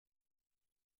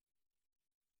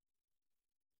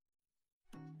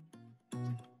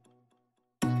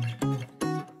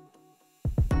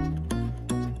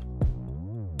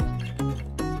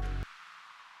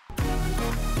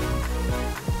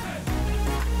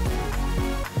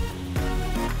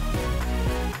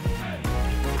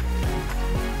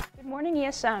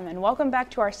ESM, and welcome back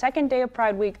to our second day of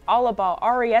Pride Week, all about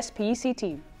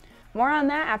RESPEC. More on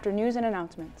that after news and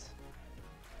announcements.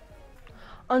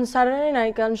 On Saturday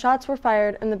night, gunshots were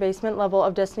fired in the basement level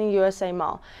of Disney USA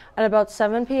Mall. At about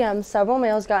 7 p.m., several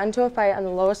males got into a fight on the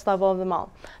lowest level of the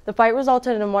mall. The fight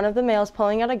resulted in one of the males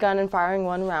pulling out a gun and firing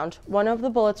one round, one of the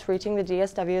bullets reaching the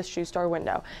DSW's shoe store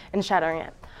window and shattering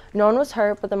it. No one was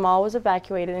hurt, but the mall was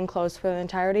evacuated and closed for the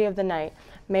entirety of the night.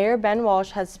 Mayor Ben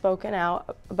Walsh has spoken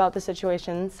out about the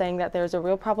situation, saying that there is a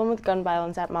real problem with gun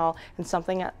violence at mall and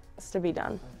something has to be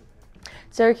done.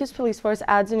 Syracuse Police Force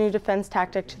adds a new defense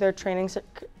tactic to their training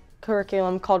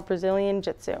curriculum called Brazilian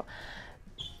Jiu-Jitsu.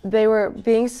 They were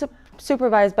being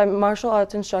supervised by martial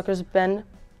arts instructors Ben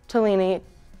Tellini.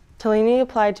 Tellini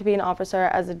applied to be an officer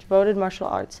as a devoted martial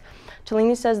arts.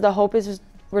 Tellini says the hope is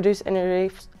reduce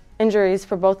injuries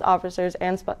for both officers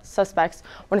and suspects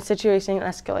when a situation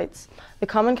escalates. The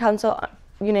Common Council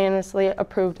unanimously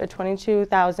approved a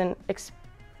 $22,000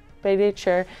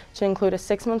 expenditure to include a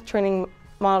 6-month training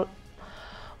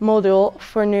module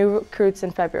for new recruits in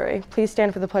February. Please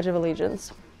stand for the Pledge of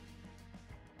Allegiance.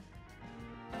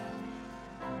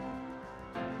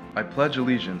 I pledge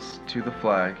allegiance to the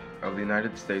flag of the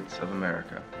United States of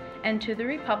America and to the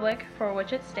republic for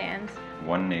which it stands,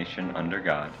 one nation under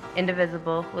God,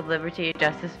 indivisible, with liberty and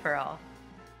justice for all.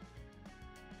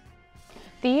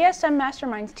 The ESM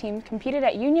Masterminds team competed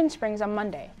at Union Springs on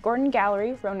Monday. Gordon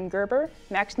Gallery, Ronan Gerber,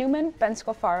 Max Newman, Ben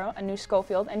Scalfaro, Anu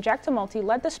Schofield, and Jack Tumulty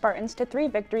led the Spartans to 3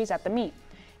 victories at the meet.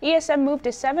 ESM moved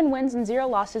to 7 wins and 0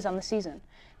 losses on the season.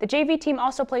 The JV team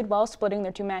also played well, splitting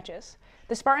their 2 matches.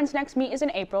 The Spartans' next meet is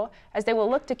in April, as they will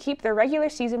look to keep their regular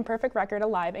season perfect record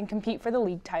alive and compete for the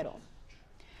league title.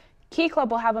 Key Club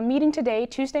will have a meeting today,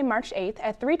 Tuesday, March 8th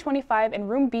at 3:25 in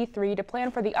room B3 to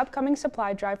plan for the upcoming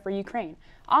supply drive for Ukraine.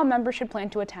 All members should plan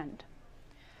to attend.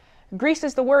 Grease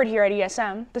is the word here at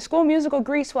ESM. The school musical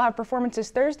Grease will have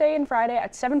performances Thursday and Friday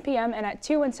at 7 p.m. and at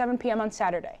 2 and 7 p.m. on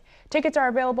Saturday. Tickets are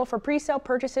available for pre-sale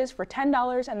purchases for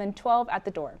 $10 and then $12 at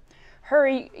the door.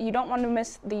 Hurry, you don't want to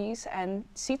miss these, and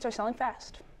seats are selling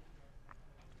fast.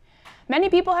 Many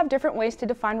people have different ways to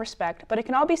define respect, but it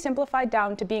can all be simplified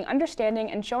down to being understanding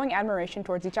and showing admiration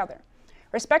towards each other.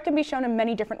 Respect can be shown in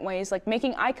many different ways, like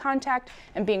making eye contact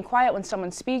and being quiet when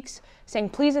someone speaks, saying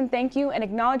please and thank you, and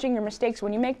acknowledging your mistakes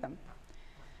when you make them.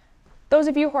 Those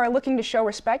of you who are looking to show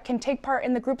respect can take part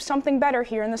in the group Something Better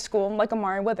here in the school, like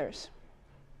Amari Withers.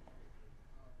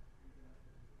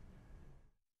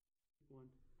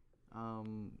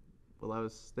 Well, I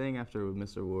was staying after with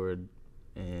Mr. Ward,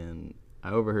 and I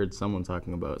overheard someone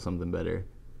talking about something better,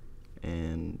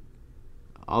 and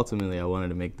ultimately I wanted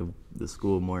to make the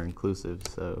school more inclusive,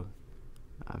 so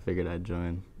I figured I'd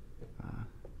join.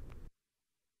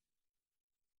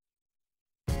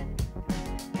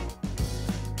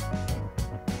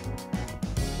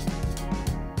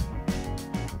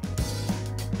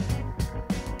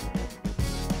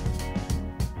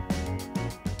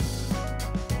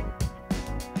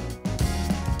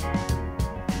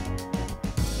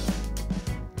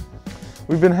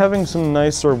 We've been having some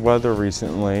nicer weather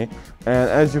recently, and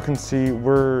as you can see,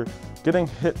 we're getting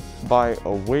hit by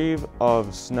a wave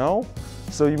of snow,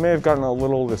 so you may have gotten a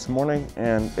little this morning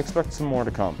and expect some more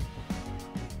to come.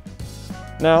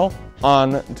 Now,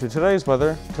 on to today's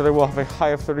weather. Today we'll have a high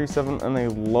of 37 and a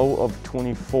low of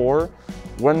 24.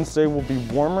 Wednesday will be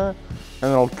warmer,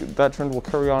 and that trend will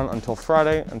carry on until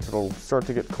Friday, until it'll start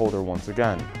to get colder once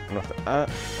again. And with that,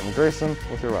 I'm Grayson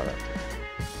with your weather.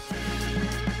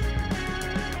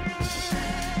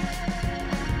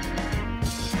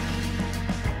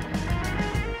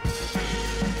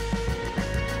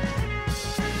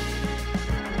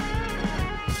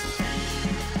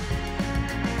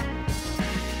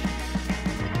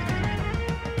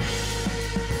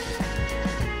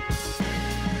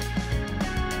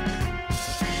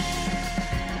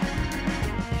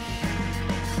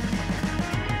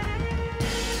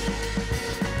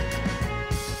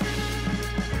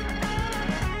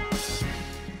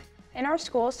 In our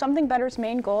school, Something Better's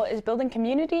main goal is building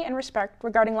community and respect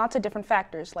regarding lots of different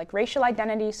factors like racial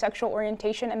identity, sexual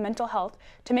orientation, and mental health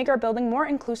to make our building more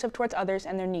inclusive towards others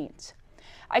and their needs.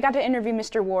 I got to interview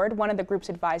Mr. Ward, one of the group's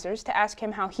advisors, to ask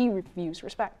him how he views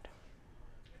respect.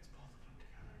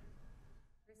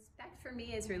 Respect for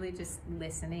me is really just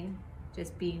listening,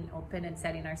 just being open and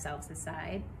setting ourselves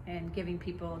aside and giving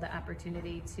people the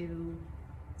opportunity to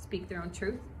speak their own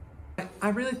truth. I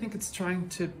really think it's trying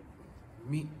to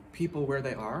meet people where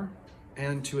they are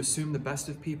and to assume the best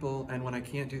of people, and when I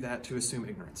can't do that, to assume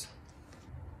ignorance.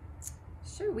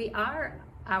 Sure, we are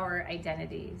our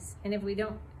identities, and if we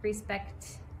don't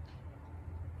respect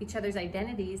each other's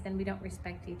identities, then we don't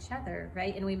respect each other,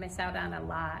 right? And we miss out on a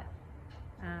lot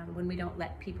when we don't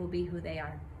let people be who they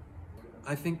are.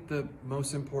 I think the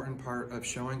most important part of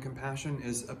showing compassion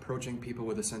is approaching people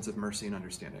with a sense of mercy and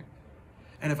understanding.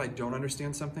 And if I don't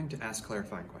understand something, to ask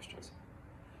clarifying questions.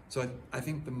 So I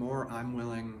think the more I'm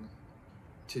willing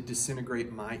to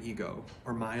disintegrate my ego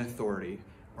or my authority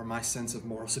or my sense of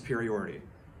moral superiority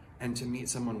and to meet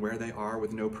someone where they are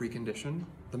with no precondition,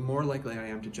 the more likely I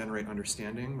am to generate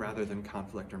understanding rather than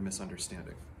conflict or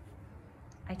misunderstanding.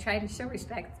 I try to show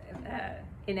respect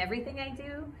in everything I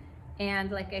do.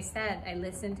 And like I said, I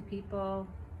listen to people.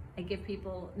 I give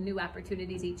people new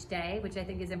opportunities each day, which I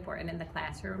think is important in the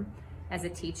classroom as a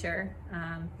teacher.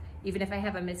 Even if I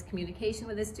have a miscommunication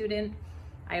with a student,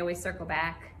 I always circle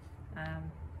back,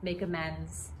 make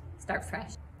amends, start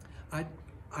fresh.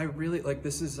 I really, like,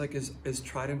 this is like as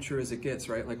tried and true as it gets,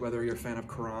 right? Like whether you're a fan of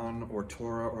Quran or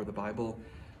Torah or the Bible,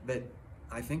 that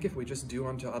I think if we just do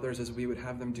unto others as we would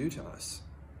have them do to us,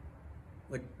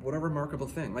 like what a remarkable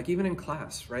thing. Like even in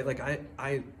class, right? Like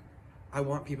I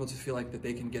want people to feel like that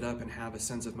they can get up and have a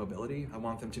sense of mobility. I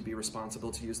want them to be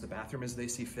responsible to use the bathroom as they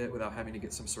see fit without having to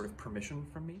get some sort of permission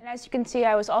from me. And as you can see,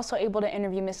 I was also able to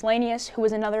interview Miss Lanius, who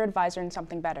was another advisor in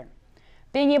Something Better.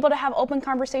 Being able to have open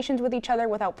conversations with each other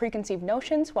without preconceived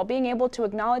notions, while being able to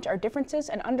acknowledge our differences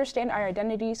and understand our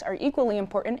identities are equally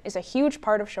important, is a huge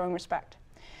part of showing respect.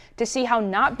 To see how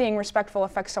not being respectful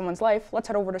affects someone's life, let's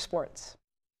head over to sports.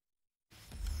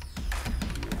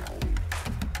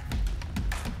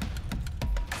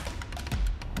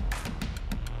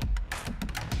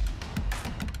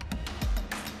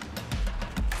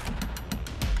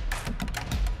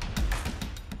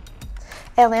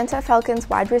 Atlanta Falcons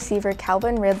wide receiver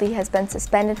Calvin Ridley has been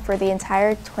suspended for the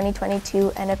entire 2022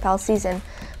 NFL season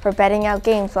for betting out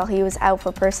games while he was out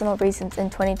for personal reasons in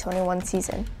 2021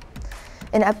 season.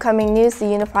 In upcoming news, the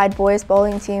Unified Boys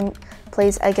Bowling team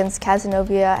plays against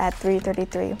Cazenovia at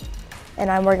 3:33. And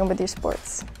I'm working with your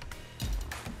sports.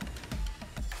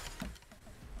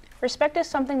 Respect is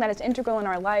something that is integral in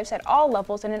our lives at all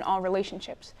levels and in all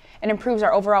relationships. It improves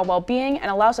our overall well-being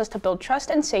and allows us to build trust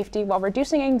and safety while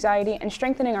reducing anxiety and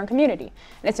strengthening our community.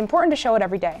 And it's important to show it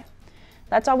every day.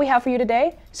 That's all we have for you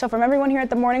today. So from everyone here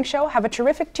at The Morning Show, have a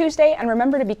terrific Tuesday and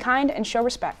remember to be kind and show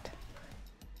respect.